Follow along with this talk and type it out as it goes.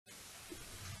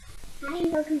Hi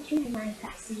and welcome to my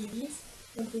Minecraft series.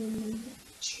 We're doing number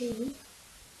 2,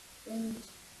 and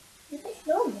it's a bit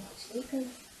long actually because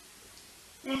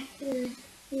after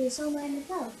we were somewhere in the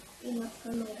world, we must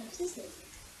find my sisters.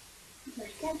 My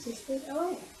stepsisters are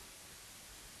away.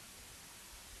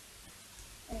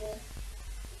 Yeah.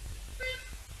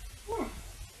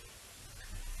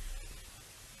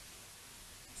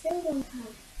 Still don't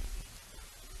have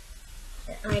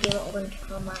an idea what we're going to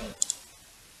call my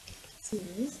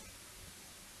series.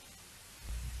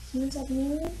 Seems like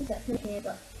new is up from here,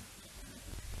 but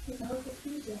there's a whole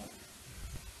confusion.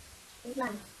 It's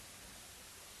like,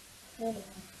 anyway.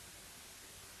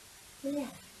 Yeah.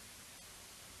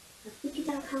 A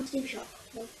digital counting shop.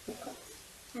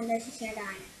 And there's a shed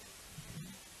iron.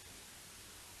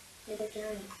 There's a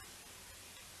giant.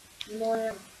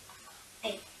 More.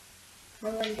 Hey. No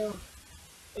one do.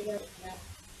 They don't know.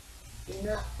 Do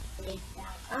not leave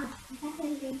down. Ah, I have to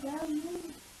go down.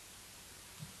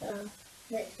 So,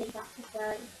 let's get back to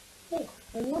the. Hey,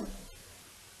 one.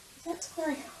 That's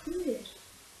quite 100.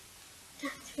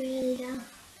 That's really down.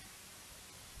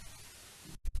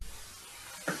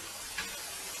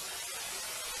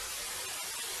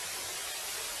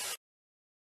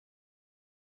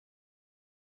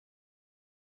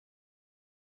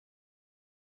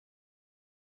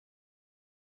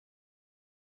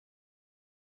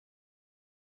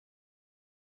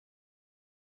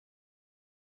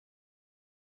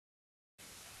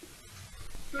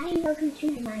 Hi and welcome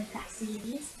to my Minecraft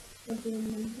series. We're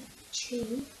doing number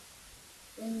 2,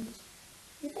 and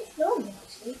it's a bit long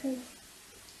actually because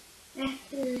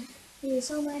after we were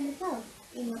somewhere in the world,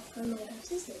 we must find my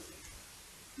sisters.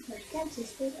 My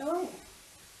stepsisters are away.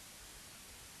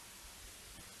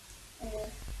 Yeah.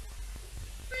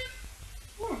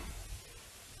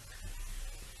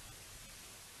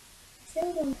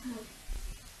 Still don't have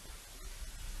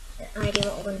an idea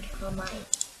what we're going to call my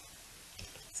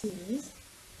series.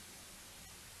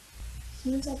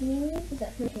 Seems like new is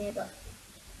up from here, but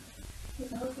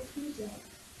there's a whole confusion.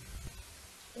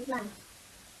 It's like,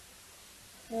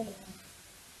 anyway.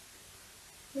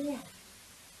 Yeah.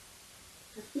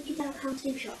 A digital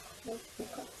counting shop.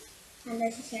 And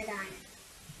there's a shed iron.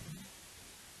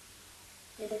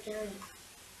 There's a giant.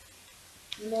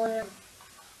 More.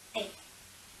 Hey.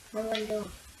 No one do.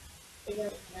 They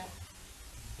don't know.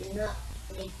 Do not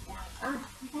leave down. Ah,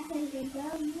 I have to go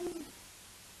down.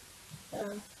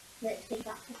 So, let's get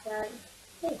back to the.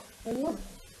 Hey, one.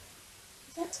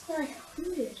 That's quite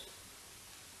 100.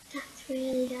 That's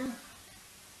really down.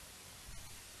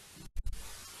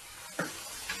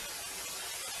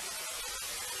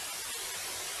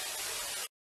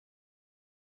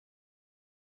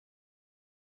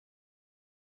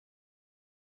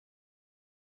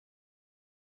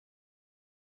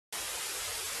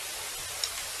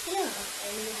 Hello,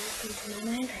 and welcome to my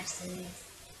Minecraft series.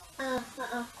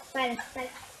 Spider.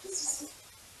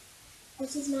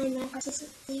 This is my Minecraft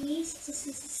series.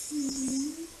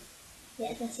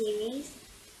 Yeah, it's a series,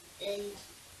 and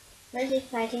mostly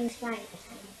fighting spiders.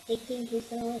 I'm taking to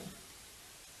the win.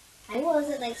 I was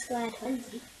at like square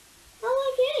 20.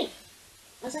 Oh, okay.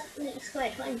 I was at like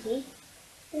square 20.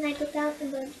 Then I took out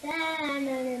and went, no,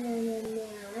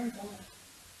 I'm dead.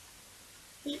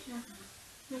 Keep that.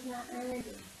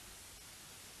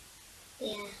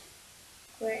 Yeah,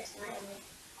 where it's finally.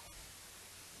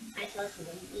 I saw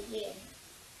something easier.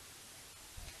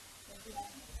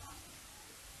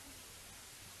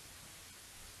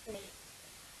 Wait.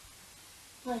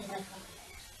 What did I call it?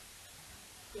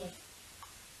 Yes.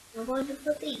 I'm going to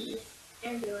put these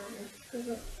everywhere.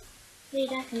 Wait,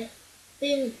 that's it.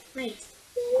 Boom. Nice.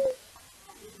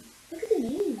 Look at the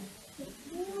name.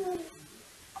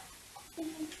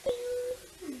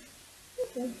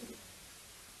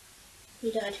 You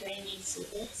don't actually need to see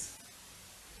this.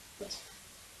 But,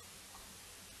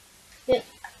 yeah.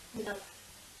 No.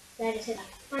 That is it.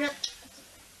 Why not?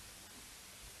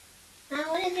 I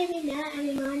want to give you that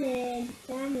every morning.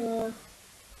 Daniel.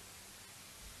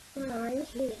 Oh, you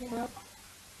should help.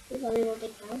 We probably won't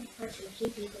get down. Actually, a few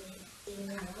people even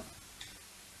that up.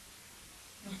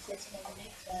 That's it to the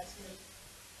next verse.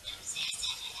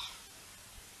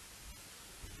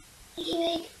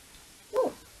 Anyway.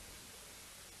 Oh.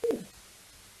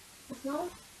 That's not.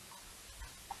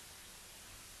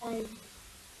 And.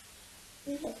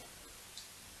 Who's it?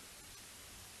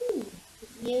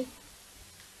 It's you.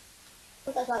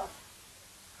 Look at that.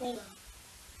 There you go.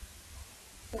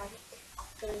 Right.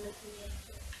 Going into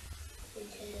the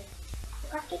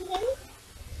crafting table.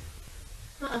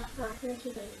 Let's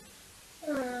keep going.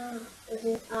 This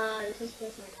is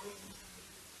just my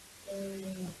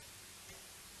diamond.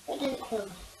 What did it kill?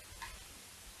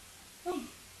 Oh,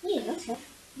 here you looks good.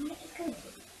 Yeah, it's good.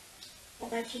 What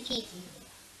about your cheesy?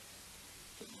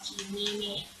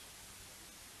 Cheesy.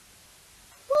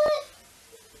 What?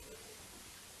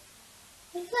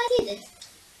 Why did I do this?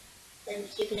 Then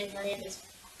you can ignore the others.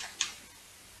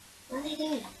 What are they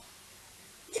doing?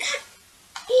 It's a cat!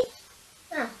 Eat!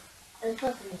 Oh, I was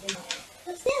hoping to do that.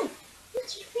 But still,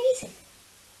 that's just crazy.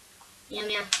 Meow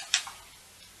meow.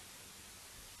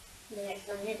 The next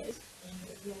one is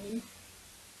morning.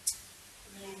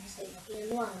 And I just like walking in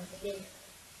the wall again.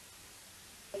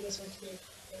 I just want to be in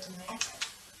my ass.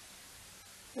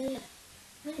 Oh yeah,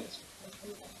 that is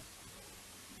really good.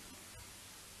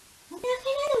 What the heck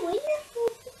are the window?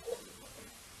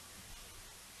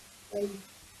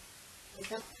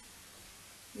 Wake up.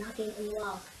 Knocking on the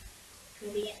wall. Can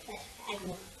we get better for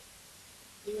everyone?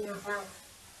 Even ourselves.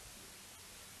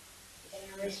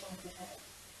 Getting our response with it.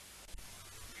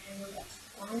 And we get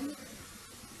one.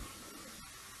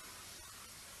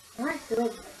 That's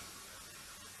good.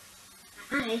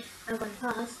 I'm going to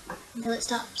pause until it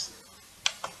stops.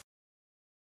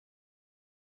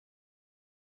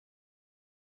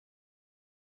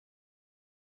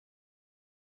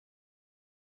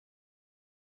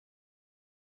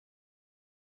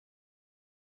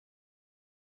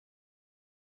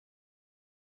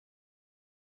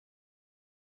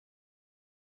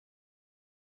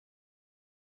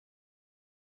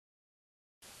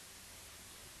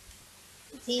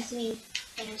 It seems to me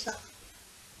that I'm stopped.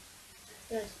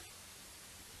 That's good.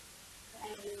 For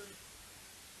everyone.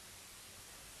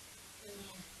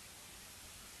 Yeah.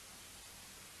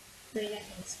 Very good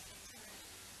things.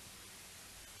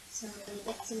 So I'm going to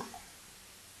get some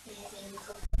amazing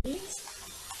cocoa beans.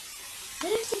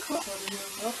 What is the cocoa in your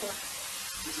cocoa?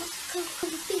 What's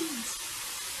cocoa beans?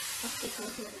 What's the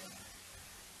cocoa?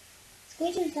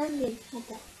 Squeezing family had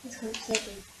that. This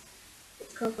conversation.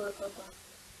 It's cocoa.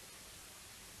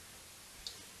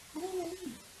 I don't know.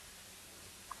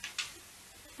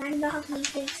 Find about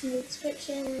links in the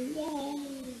description.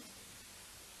 Yay!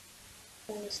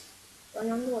 There's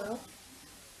going on the world.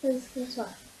 Because guess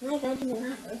what? When I go to the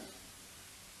lava,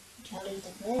 Charlie's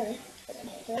the player, but I'm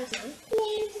here to listen.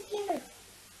 Yeah, together.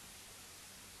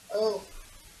 Oh,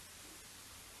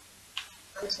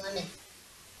 I'm swimming.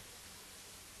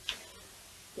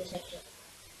 Just like it.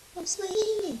 I'm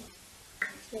swimming.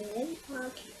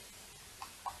 Okay.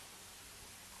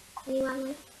 You want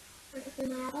me to see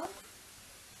my apple?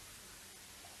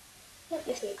 Yep,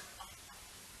 you see.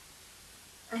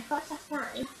 I thought that's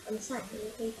fine on the side of the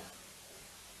paper.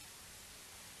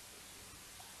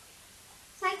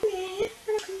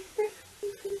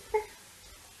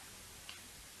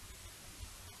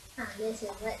 Ah, this is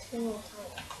let's bring more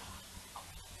time.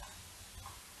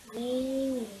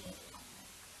 Maybe.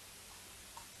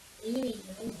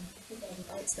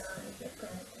 It's not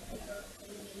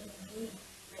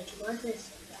like what is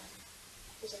that?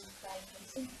 Is it fried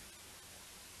person?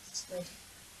 It's good.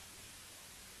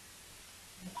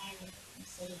 And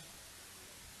see.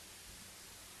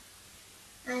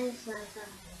 I just like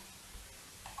something.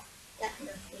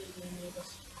 Definitely you need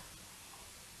this.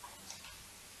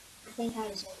 I think I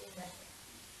just want to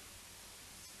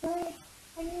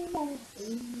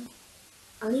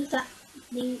I'll leave that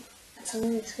link in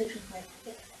the description for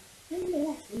it. I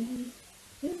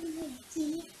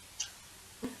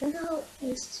don't know how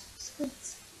it's squids.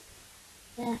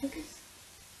 Yeah, I think it's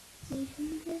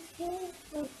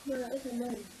oh, no, that was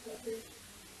another.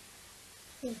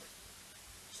 Yeah.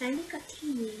 Sandy got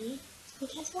TV.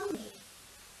 Squid has one baby.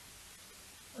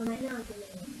 Oh, right now I'm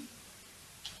doing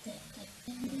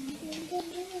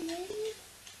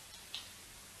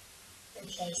I'm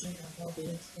chasing the whole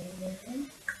being squid.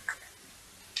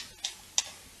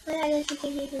 What are you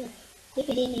thinking? If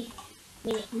it didn't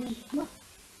make me, what?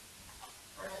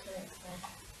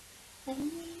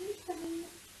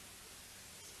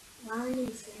 Wow,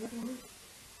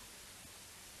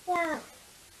 yeah,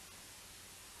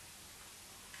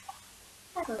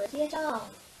 that's a legit job.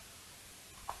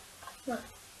 What?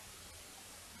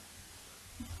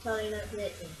 Totally not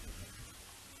predicting.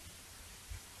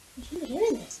 You shouldn't be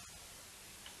doing this.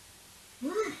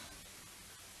 Why?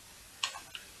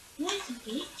 You have to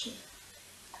beat you.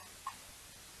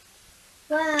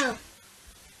 Wow.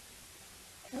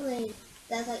 Totally.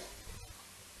 That's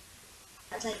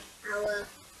like our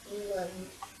England.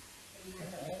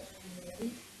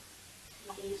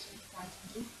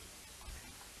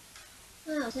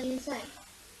 Wow, so inside.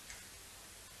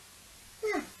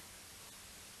 Huh.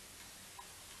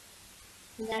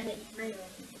 Exactly. I know.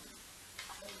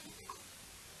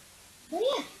 Oh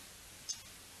yeah.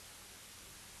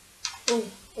 Oh,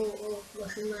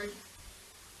 what's in mine?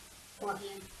 What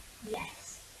him?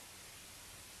 Yes.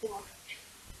 What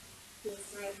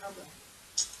my problem.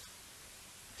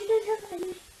 I don't have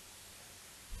any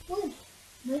wood.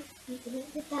 Wood,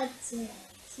 that's it.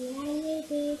 See, I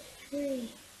live in a tree.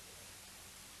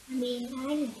 I mean,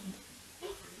 island.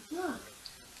 Look.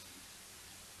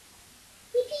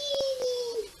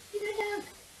 Yippee! Look at that.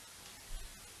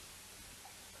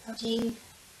 Crouching.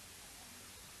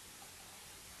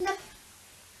 Nope.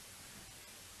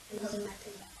 I'm holding my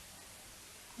pillow.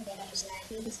 Okay, that was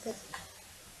slightly disgusting.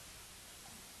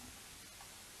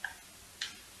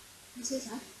 This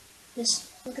is up.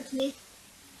 Just look at me.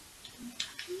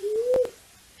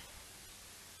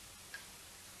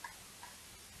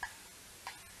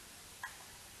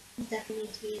 Definitely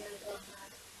needs to be in a dog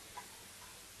bag.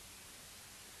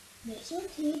 There's your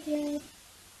TJ.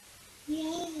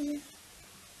 Yeah.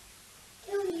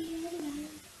 Tell me you're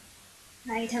alive.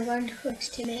 Right, I'm going to push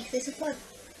to make this a fun.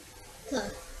 So,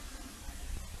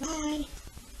 bye.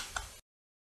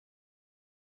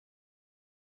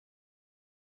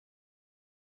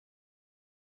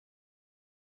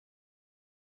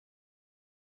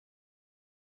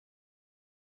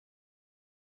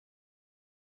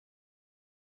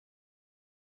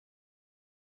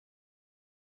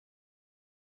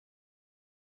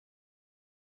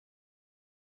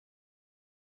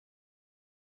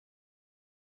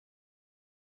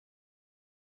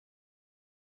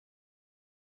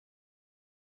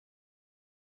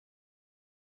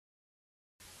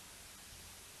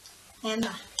 And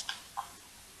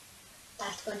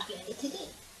that's going to be edited in.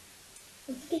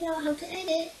 I figured out how to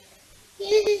edit.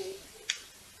 Yay!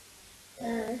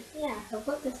 Yeah, so I'll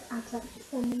put this outside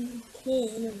some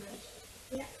tin on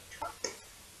my truck.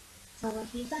 So I'll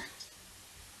use that.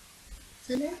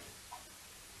 So now,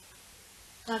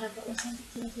 God, I've got my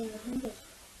sensitivity in 100.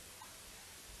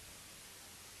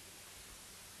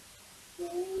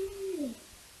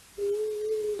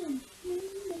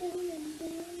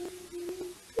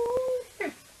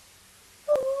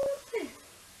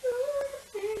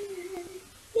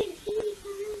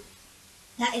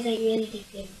 That is a really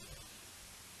good game.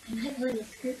 I might go in the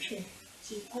description,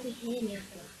 so you probably hear me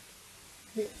after that.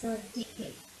 Because it's so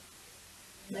addictive.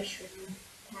 Mushroom,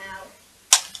 cow.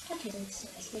 That isn't so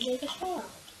as big as well.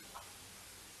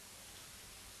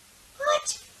 What?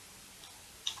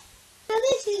 Now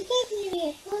this is definitely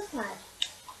a postcard.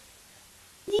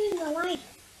 Even the light.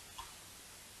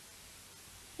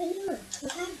 But no, we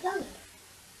can't go.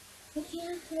 We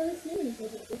can't really see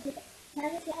anything.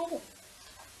 That is the idol.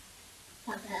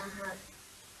 Not that I have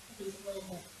a piece of wood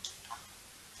here.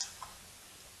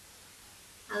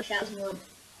 I'll shout one.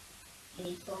 I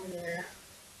need formula.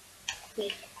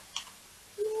 Quick.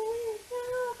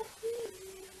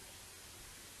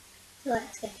 So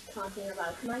let's get talking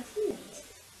about my series.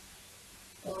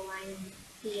 Or my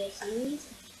PA series.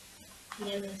 You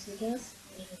know, my videos.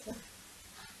 Yeah,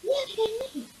 I can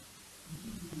make it.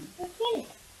 Okay.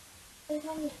 Where's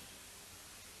on it?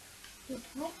 It's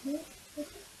right here.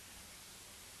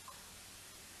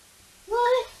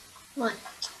 What? One.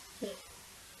 Two.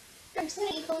 I'm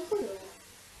saying you can't put it.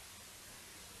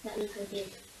 That means I did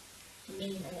the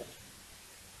meaning of it.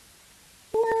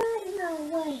 What? No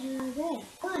way, no way.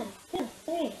 1, 2,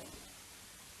 3.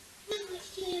 How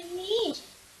much do you need?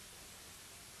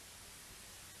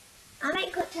 I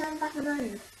might cut down back on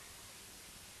mine.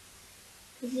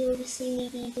 Because you will just see me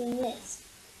be doing this.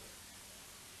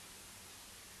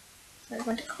 So I'm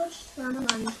going to cut down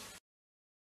on mine.